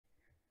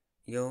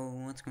Yo,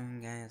 what's going on,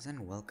 guys,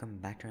 and welcome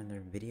back to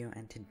another video.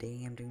 And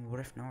today I'm doing what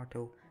if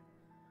Naruto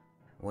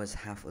was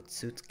half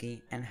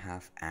otsutsuki and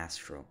half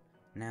astral.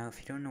 Now, if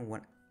you don't know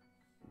what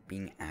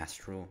being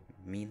astral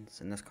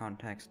means in this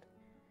context,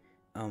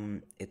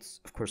 it's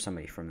of course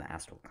somebody from the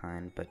astral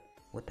clan, but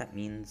what that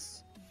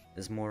means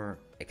is more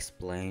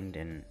explained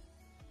in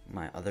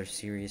my other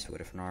series,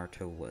 What If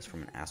Naruto Was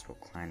from an Astral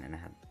Clan and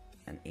had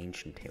an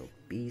Ancient Tailed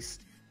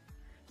Beast.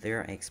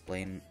 There I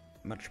explain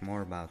much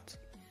more about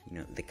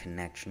the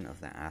connection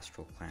of the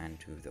Astral Clan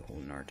to the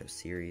whole Naruto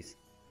series,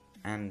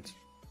 and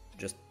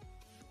just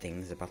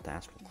things about the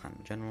Astral Clan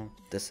in general.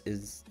 This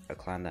is a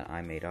clan that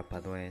I made up, by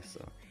the way,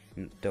 so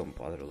don't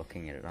bother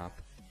looking it up.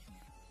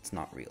 It's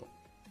not real.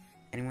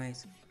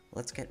 Anyways,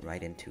 let's get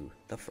right into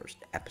the first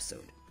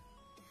episode.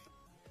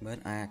 But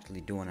I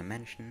actually do want to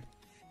mention,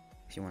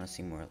 if you want to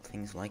see more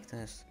things like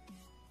this,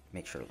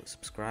 make sure to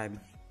subscribe,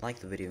 like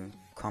the video,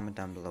 comment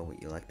down below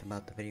what you liked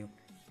about the video,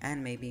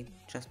 and maybe,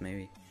 just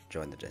maybe,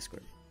 join the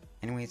Discord.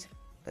 Anyways,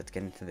 let's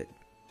get into it.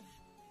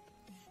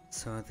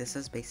 So this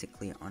is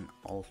basically an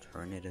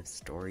alternative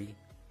story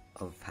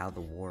of how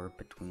the war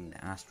between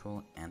the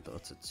Astral and the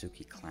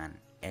Otsutsuki clan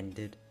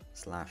ended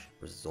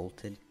 /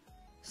 resulted.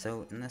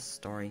 So in this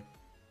story,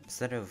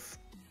 instead of,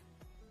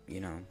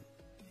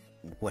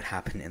 what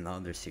happened in the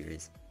other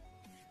series,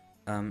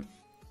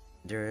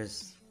 there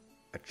is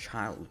a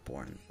child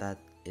born that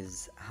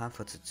is half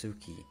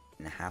Otsutsuki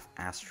and half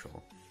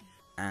Astral,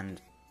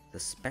 and the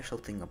special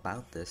thing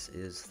about this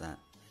is that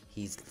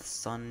he's the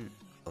son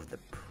of the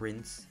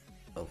prince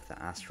of the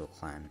Astral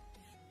Clan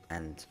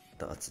and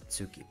the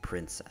Otsutsuki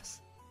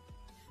princess,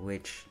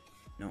 which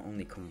not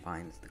only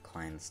combines the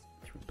clans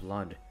through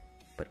blood,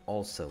 but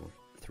also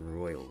through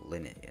royal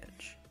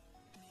lineage.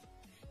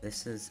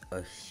 This is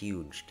a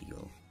huge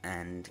deal,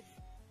 and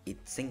it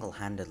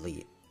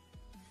single-handedly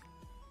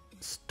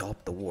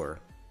stopped the war.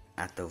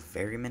 At the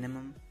very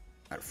minimum,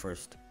 at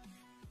first,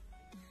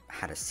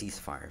 had a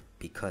ceasefire,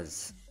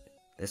 because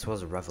this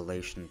was a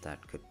revelation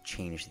that could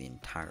change the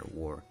entire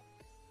war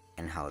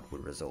and how it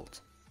would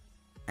result.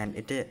 And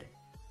it did.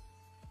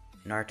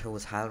 Naruto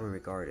was highly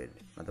regarded,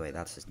 by the way,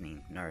 that's his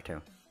name,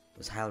 Naruto,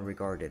 was highly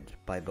regarded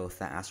by both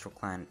the Astral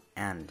Clan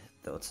and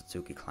the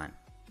Otsutsuki clan.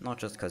 Not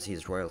just because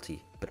he's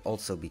royalty, but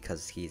also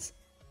because he's,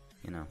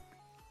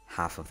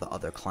 half of the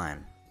other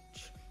clan,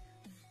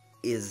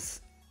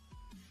 which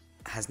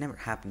has never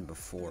happened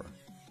before,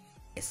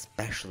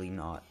 especially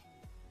not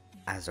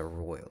as a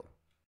royal.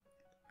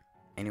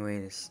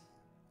 Anyways,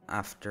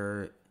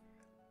 after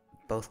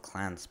both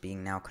clans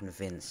being now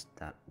convinced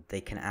that they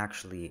can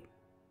actually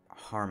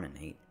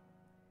harmonate,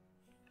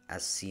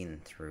 as seen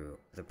through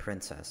the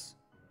princess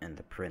and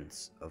the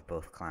prince of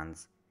both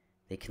clans,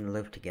 they can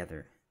live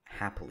together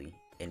happily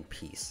in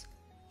peace,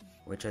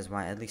 which is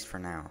why, at least for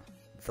now,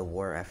 the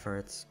war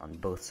efforts on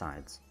both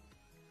sides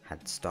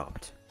had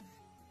stopped.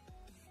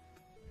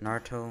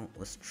 Naruto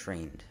was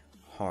trained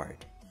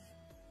hard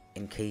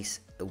in case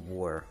the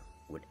war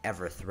would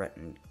ever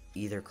threaten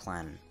either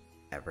clan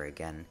ever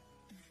again.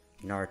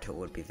 Naruto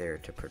would be there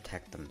to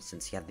protect them,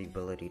 since he had the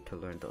ability to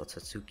learn the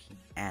otsutsuki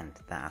and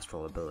the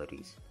astral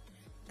abilities,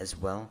 as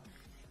well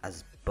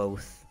as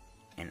both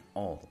and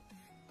all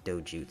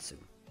dojutsu.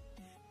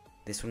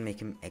 This would make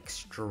him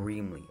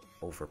extremely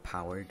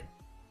overpowered,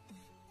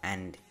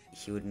 and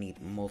he would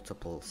need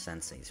multiple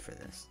senseis for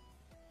this.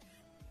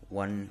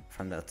 One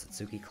from the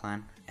Otsutsuki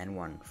clan and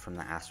one from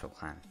the Astral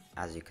clan,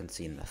 as you can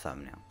see in the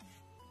thumbnail.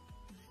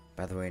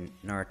 By the way,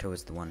 Naruto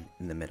is the one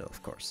in the middle,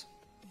 of course.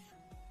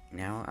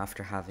 Now,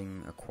 after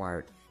having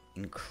acquired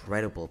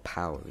incredible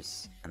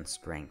powers and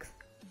strength,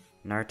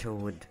 Naruto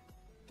would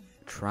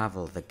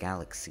travel the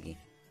galaxy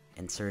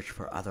and search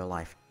for other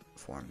life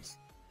forms,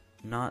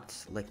 not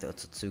like the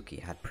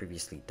Otsutsuki had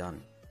previously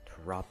done, to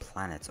rob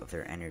planets of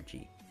their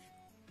energy,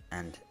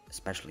 and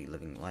especially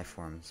living life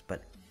forms,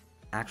 but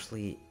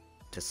actually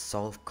to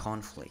solve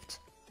conflict,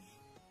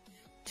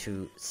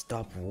 to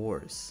stop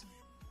wars,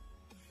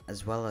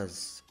 as well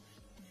as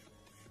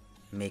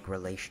make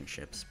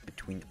relationships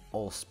between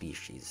all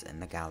species in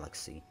the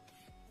galaxy,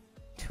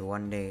 to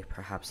one day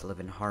perhaps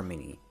live in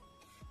harmony,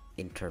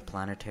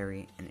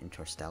 interplanetary and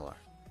interstellar.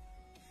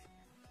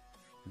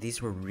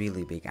 These were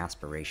really big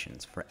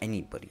aspirations for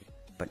anybody,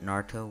 but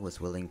Naruto was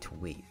willing to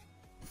wait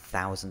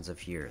thousands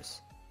of years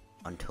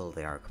until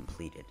they are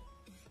completed,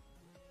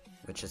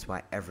 which is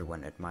why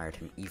everyone admired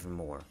him even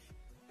more,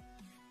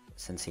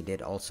 since he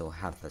did also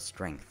have the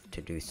strength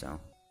to do so.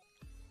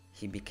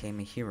 He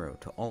became a hero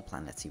to all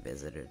planets he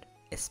visited,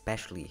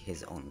 especially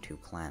his own two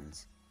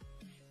clans,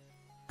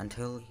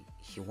 until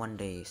he one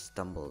day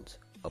stumbled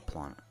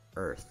upon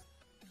Earth.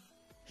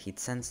 He'd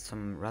sensed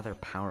some rather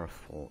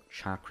powerful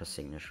chakra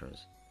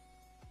signatures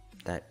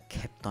that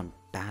kept on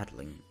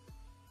battling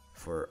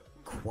for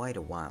quite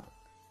a while.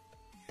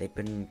 They'd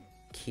been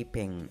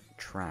keeping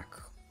track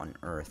on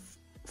Earth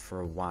for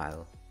a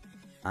while,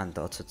 and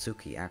the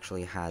Otsutsuki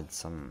actually had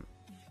some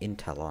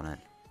intel on it,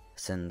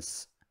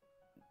 since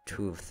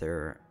two of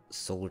their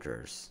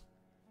soldiers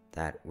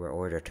that were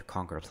ordered to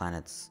conquer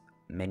planets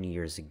many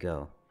years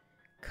ago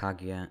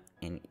Kaguya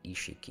and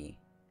Ishiki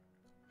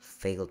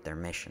failed their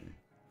mission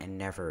and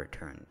never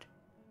returned,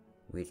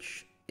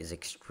 which is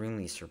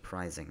extremely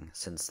surprising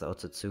since the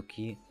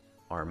Otsutsuki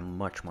are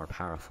much more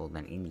powerful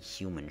than any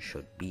human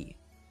should be.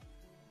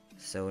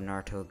 So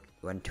Naruto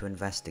went to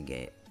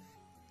investigate,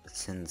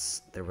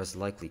 since there was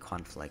likely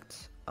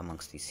conflict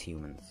amongst these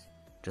humans,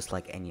 just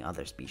like any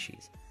other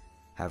species.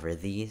 However,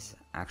 these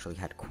actually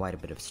had quite a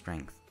bit of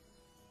strength.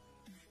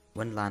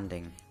 When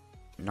landing,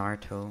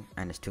 Naruto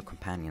and his two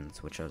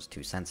companions, which are his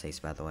two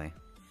senseis by the way,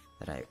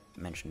 that I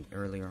mentioned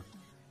earlier,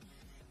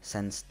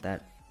 sensed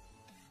that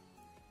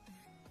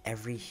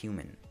every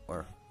human,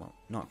 or well,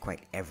 not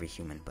quite every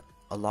human, but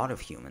a lot of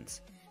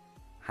humans,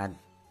 had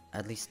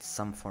at least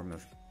some form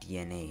of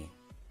DNA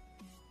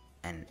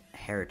and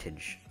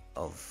heritage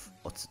of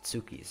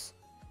Otsutsukis,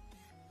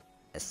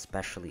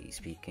 especially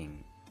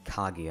speaking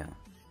Kaguya.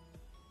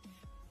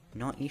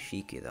 Not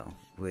Ishiki though,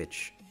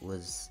 which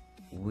was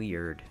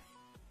weird.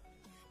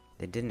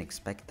 They didn't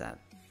expect that,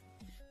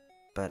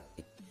 but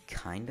it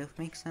kind of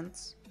makes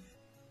sense.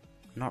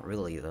 Not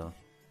really though.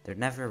 There'd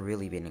never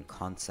really been a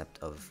concept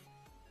of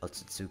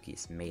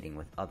Otsutsukis mating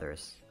with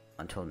others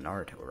until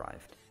Naruto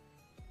arrived.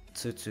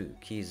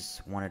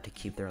 Otsutsukis wanted to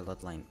keep their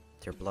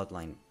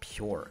bloodline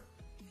pure,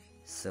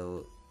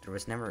 so there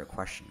was never a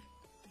question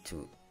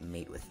to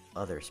mate with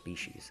other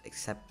species,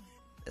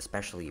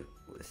 especially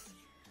with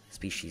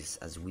species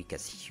as weak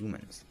as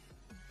humans,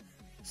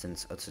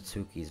 since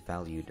Otsutsukis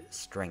valued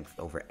strength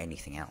over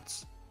anything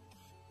else.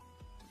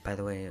 By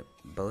the way,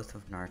 both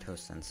of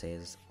Naruto's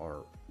senseis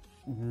are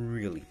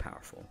really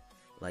powerful,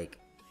 like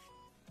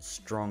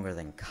stronger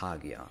than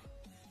Kaguya,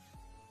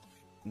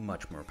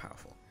 much more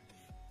powerful.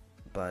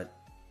 But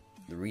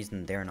the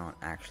reason they're not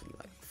actually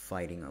like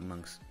fighting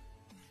amongst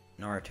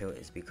Naruto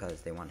is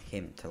because they want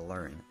him to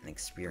learn and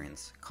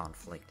experience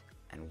conflict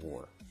and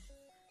war.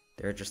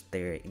 They're just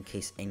there in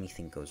case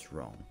anything goes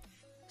wrong,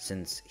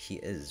 since he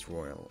is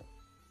royal,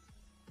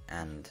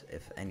 and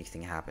if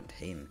anything happened to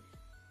him,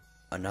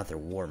 another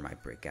war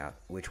might break out,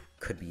 which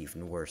could be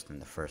even worse than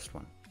the first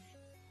one.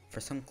 For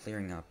some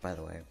clearing up, by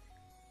the way,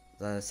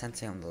 the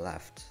sensei on the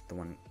left, the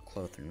one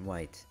clothed in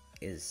white,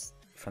 is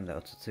from the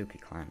Otsutsuki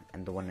clan,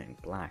 and the one in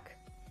black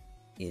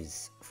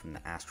is from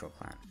the Astral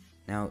clan.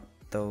 Now,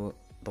 though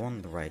the one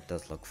on the right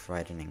does look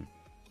frightening,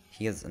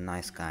 he is a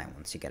nice guy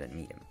once you get to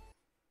meet him.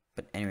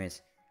 But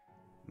anyways,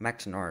 back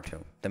to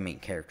Naruto, the main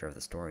character of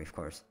the story, of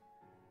course.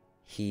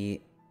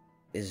 He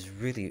is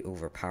really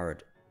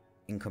overpowered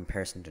in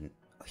comparison to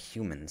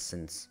humans,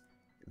 since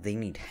they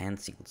need hand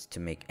seals to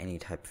make any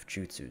type of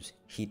jutsus.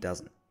 He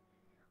doesn't.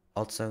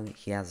 Also,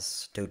 he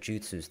has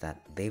dojutsus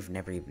that they've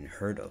never even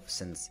heard of,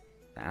 since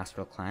the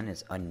Astral clan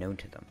is unknown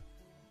to them.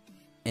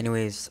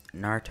 Anyways,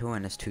 Naruto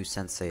and his two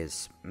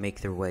senseis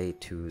make their way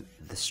to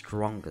the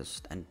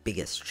strongest and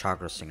biggest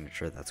chakra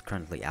signature that's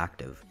currently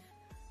active,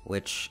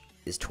 which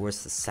is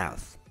towards the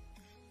south.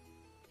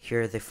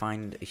 Here they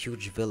find a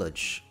huge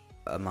village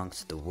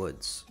amongst the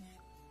woods,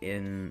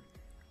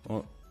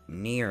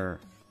 near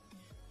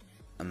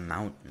a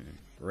mountain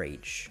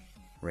range.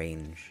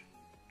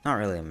 Not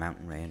really a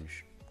mountain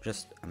range,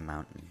 just a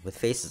mountain with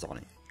faces on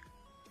it.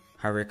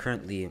 However,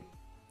 currently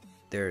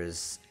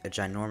there's a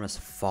ginormous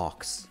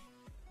fox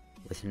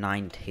with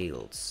 9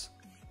 tails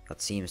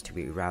that seems to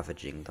be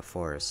ravaging the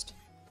forest,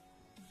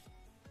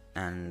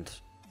 and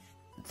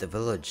the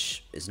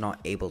village is not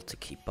able to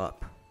keep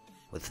up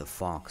with the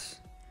fox.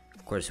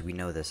 Of course, we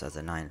know this as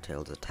a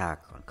 9-tailed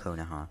attack on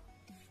Konoha,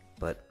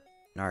 but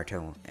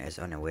Naruto is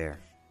unaware.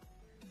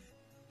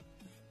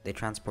 They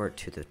transport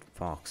to the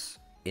fox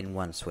in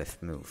one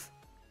swift move,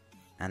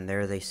 and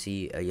there they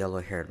see a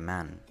yellow-haired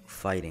man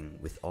fighting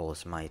with all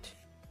his might.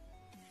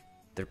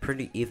 They're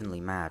pretty evenly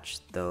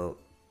matched, though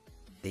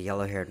the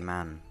yellow-haired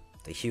man,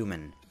 the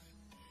human,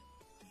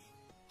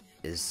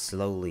 is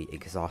slowly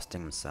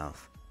exhausting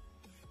himself,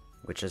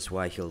 which is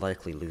why he'll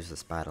likely lose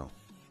this battle.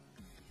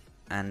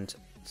 And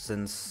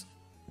since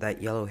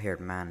that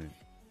yellow-haired man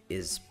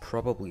is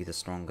probably the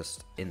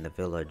strongest in the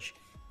village,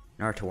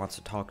 Naruto wants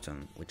to talk to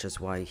him, which is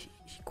why he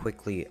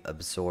quickly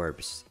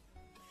absorbs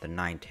the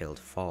 9-tailed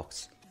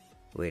fox,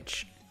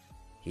 which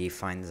he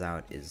finds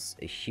out is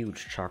a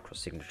huge chakra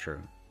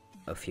signature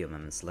a few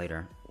moments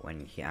later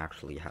when he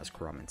actually has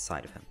Kurama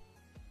inside of him.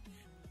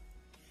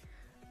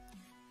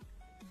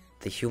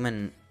 The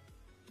human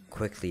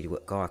quickly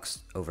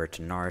walks over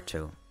to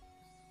Naruto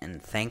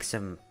and thanks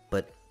him,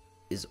 but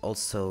is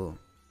also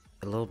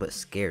a little bit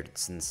scared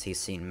since he's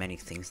seen many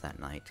things that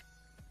night.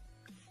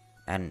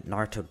 And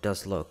Naruto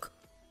does look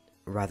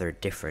rather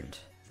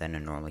different than a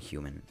normal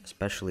human,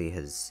 especially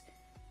his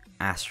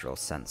astral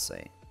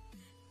sensei,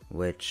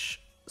 which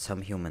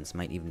some humans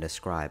might even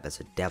describe as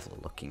a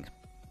devil-looking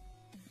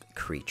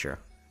creature.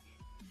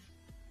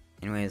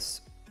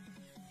 Anyways,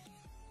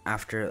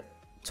 after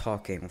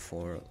talking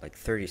for like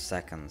 30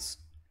 seconds,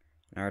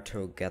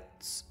 Naruto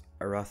gets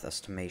a rough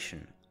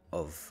estimation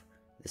of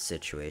the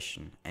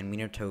situation, and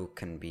Minato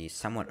can be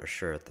somewhat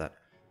assured that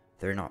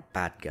they're not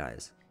bad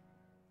guys.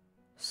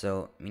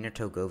 So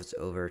Minato goes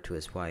over to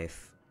his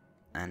wife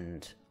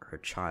and her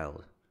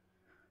child,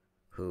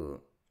 who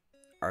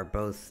are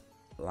both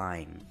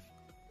lying,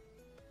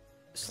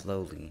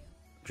 slowly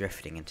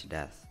drifting into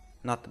death.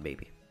 Not the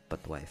baby,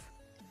 but the wife.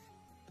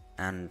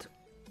 And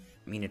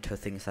Minato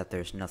thinks that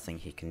there's nothing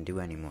he can do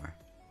anymore.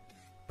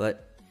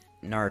 But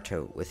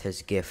Naruto, with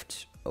his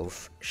gift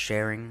of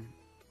sharing,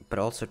 but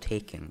also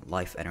taking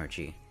life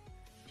energy,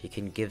 he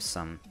can give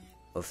some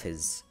of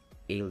his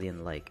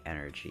alien-like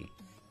energy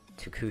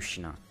to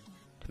Kushina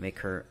to make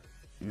her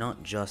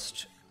not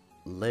just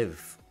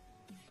live,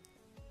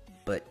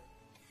 but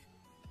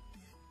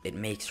it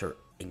makes her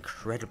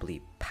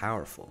incredibly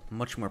powerful,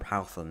 much more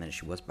powerful than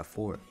she was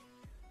before.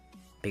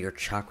 Bigger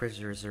chakra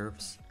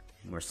reserves,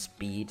 more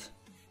speed,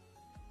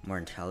 more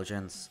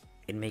intelligence.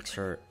 It makes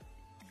her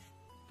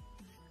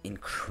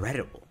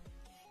incredible.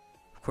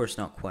 Of course,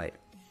 not quite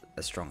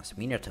as strong as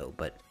Minato,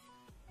 but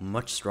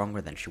much stronger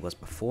than she was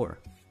before,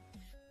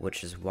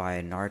 which is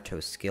why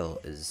Naruto's skill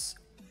is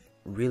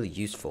really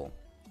useful.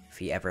 If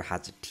he ever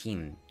has a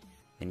team,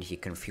 then he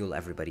can fuel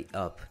everybody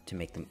up to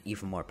make them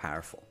even more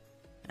powerful.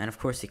 And of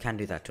course he can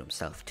do that to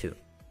himself too,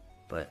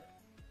 but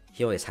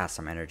he always has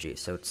some energy,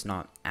 so it's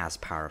not as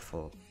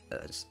powerful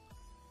as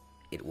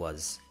it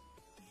was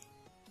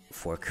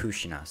for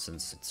Kushina,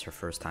 since it's her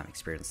first time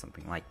experiencing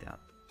something like that.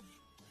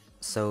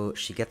 So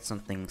she gets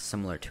something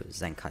similar to a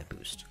Zenkai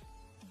boost.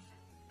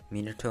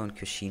 Minato and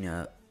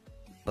Kushina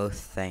both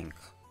thank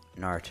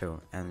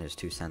Naruto and his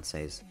two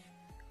senseis,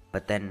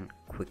 but then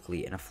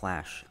quickly in a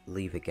flash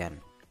leave again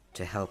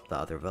to help the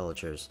other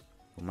villagers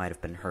who might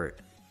have been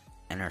hurt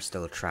and are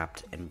still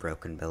trapped in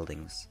broken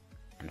buildings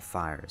and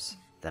fires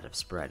that have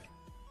spread.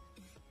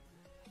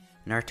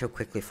 Naruto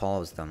quickly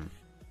follows them,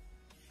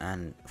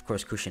 and of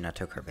course Kushina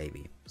took her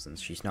baby,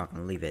 since she's not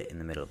going to leave it in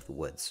the middle of the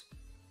woods.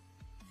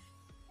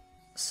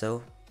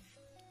 So,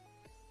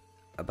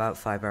 about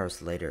 5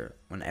 hours later,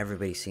 when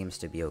everybody seems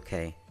to be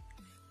okay,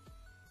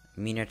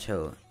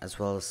 Minato, as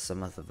well as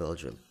some of the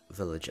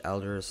village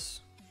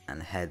elders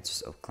and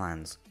heads of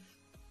clans,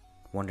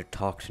 want to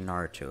talk to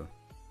Naruto,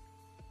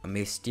 a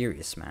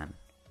mysterious man,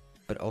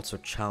 but also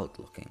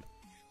child-looking,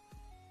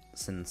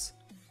 since,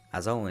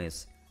 as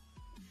always,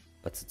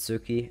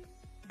 Otsutsuki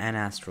and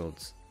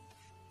astrals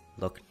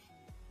look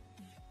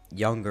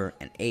younger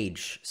and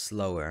age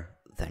slower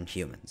than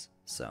humans,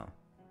 so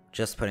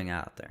just putting it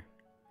out there.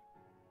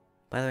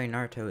 By the way,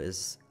 Naruto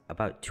is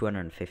about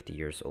 250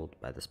 years old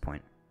by this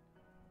point,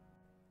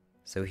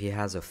 so he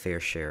has a fair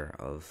share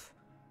of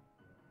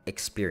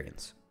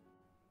experience,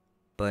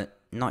 but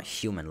not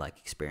human-like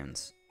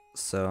experience.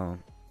 So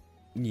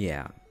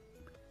yeah,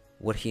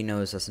 what he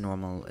knows as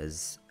normal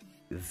is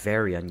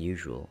very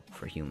unusual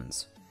for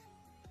humans.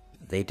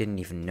 They didn't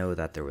even know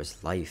that there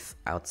was life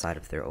outside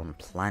of their own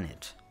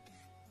planet.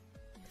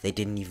 They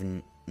didn't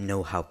even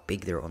know how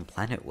big their own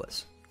planet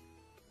was.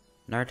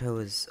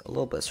 Naruto is a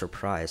little bit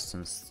surprised,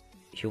 since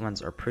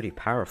humans are pretty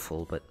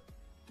powerful but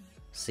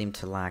seem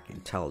to lack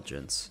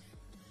intelligence.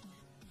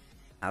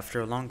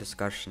 After a long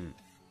discussion,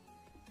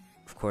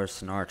 of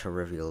course, Naruto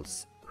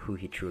reveals who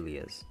he truly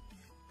is.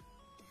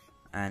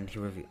 And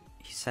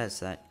he says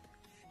that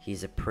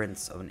he's a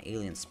prince of an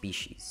alien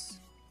species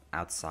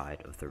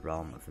outside of the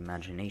realm of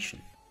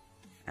imagination,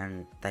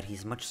 and that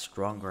he's much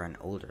stronger and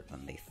older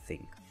than they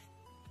think.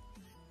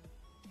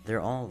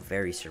 They're all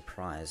very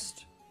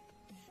surprised,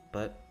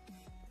 but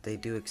they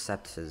do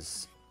accept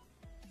his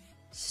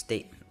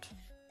statement.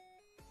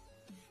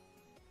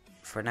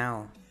 For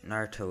now,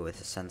 Naruto with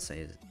his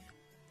sensei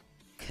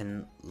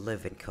can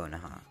live in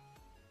Konoha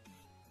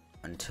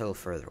until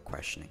further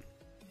questioning.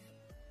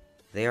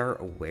 They are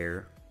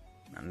aware,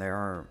 and they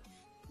are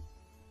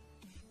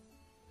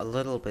a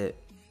little bit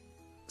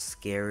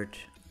scared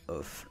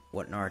of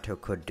what Naruto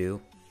could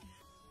do,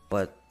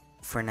 but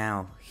for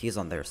now, he's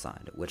on their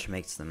side, which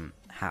makes them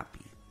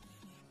happy.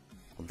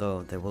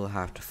 Although they will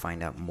have to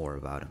find out more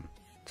about him,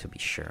 to be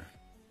sure.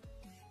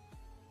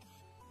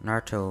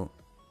 Naruto,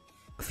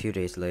 a few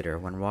days later,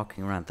 when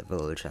walking around the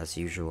village as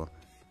usual,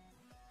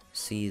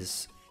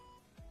 sees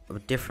a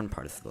different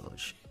part of the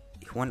village.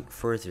 He went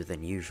further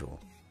than usual,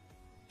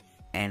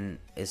 and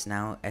is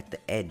now at the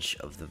edge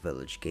of the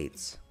village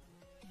gates.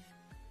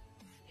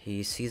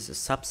 He sees a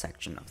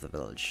subsection of the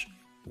village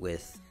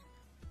with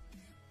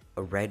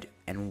a red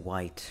and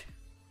white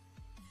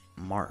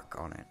mark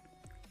on it.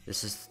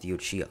 This is the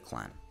Uchiha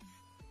clan,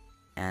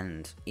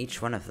 and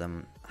each one of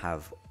them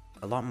have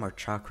a lot more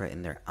chakra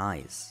in their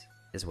eyes,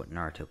 is what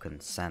Naruto can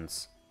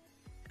sense,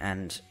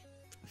 and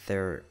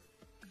they're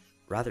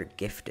rather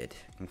gifted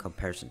in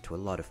comparison to a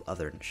lot of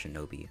other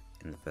shinobi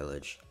in the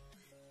village.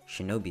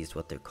 Shinobi is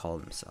what they call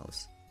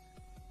themselves.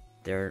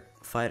 They're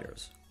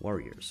fighters,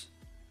 warriors,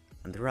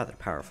 and they're rather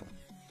powerful.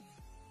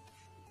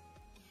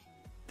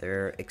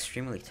 They're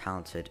extremely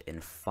talented in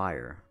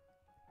fire,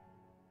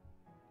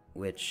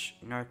 which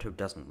Naruto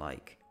doesn't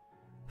like.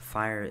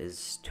 Fire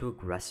is too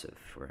aggressive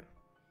for him.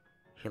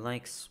 He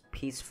likes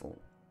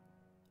peaceful,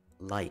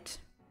 light,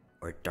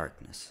 or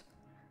darkness,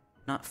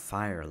 not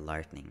fire or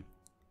lightning.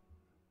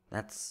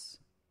 That's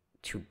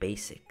too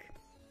basic.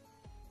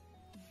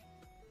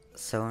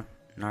 So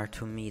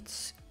Naruto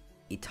meets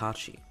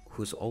Itachi,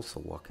 who's also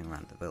walking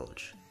around the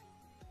village.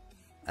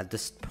 At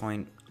this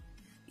point,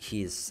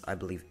 he is, I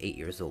believe, 8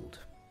 years old,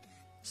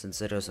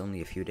 since it was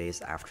only a few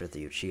days after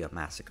the Uchiha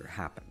massacre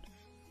happened.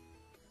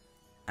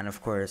 And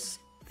of course,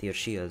 the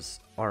Uchihas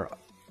are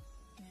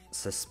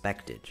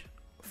suspected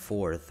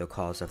for the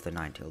cause of the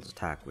Nine-Tails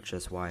attack, which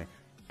is why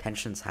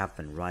tensions have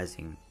been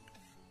rising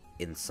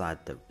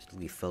inside the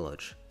Leaf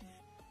Village,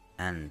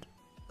 and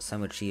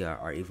some Uchiha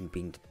are even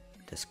being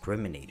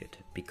discriminated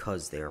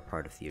because they are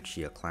part of the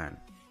Uchiha clan.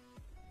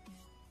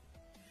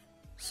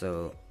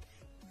 So,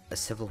 a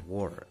civil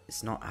war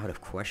is not out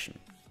of question,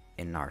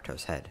 in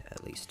Naruto's head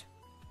at least.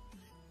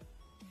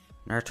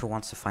 Naruto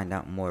wants to find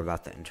out more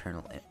about the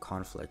internal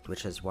conflict,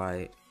 which is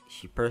why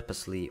he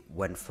purposely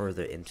went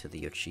further into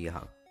the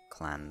Uchiha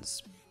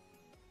clan's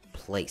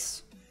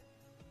place.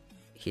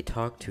 He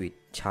talked to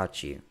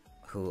Itachi,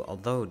 who,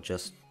 although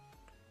just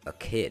a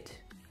kid,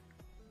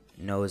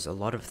 knows a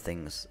lot of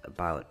things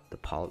about the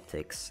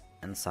politics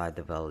inside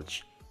the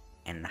village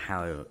and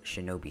how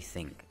shinobi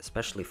think,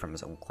 especially from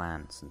his own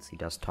clan, since he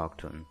does talk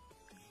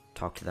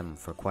to them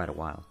for quite a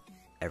while,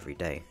 every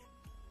day.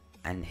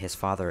 And his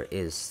father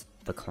is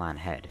the clan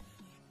head,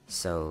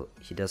 so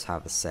he does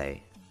have a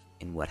say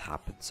in what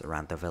happens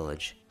around the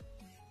village.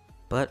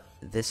 But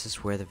this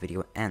is where the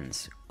video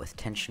ends, with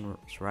tension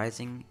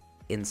rising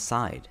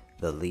inside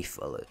the Leaf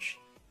Village.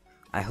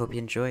 I hope you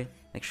enjoyed.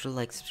 Make sure to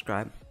like,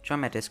 subscribe, join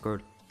my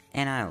Discord,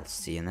 and I'll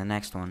see you in the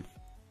next one.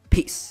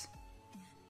 Peace!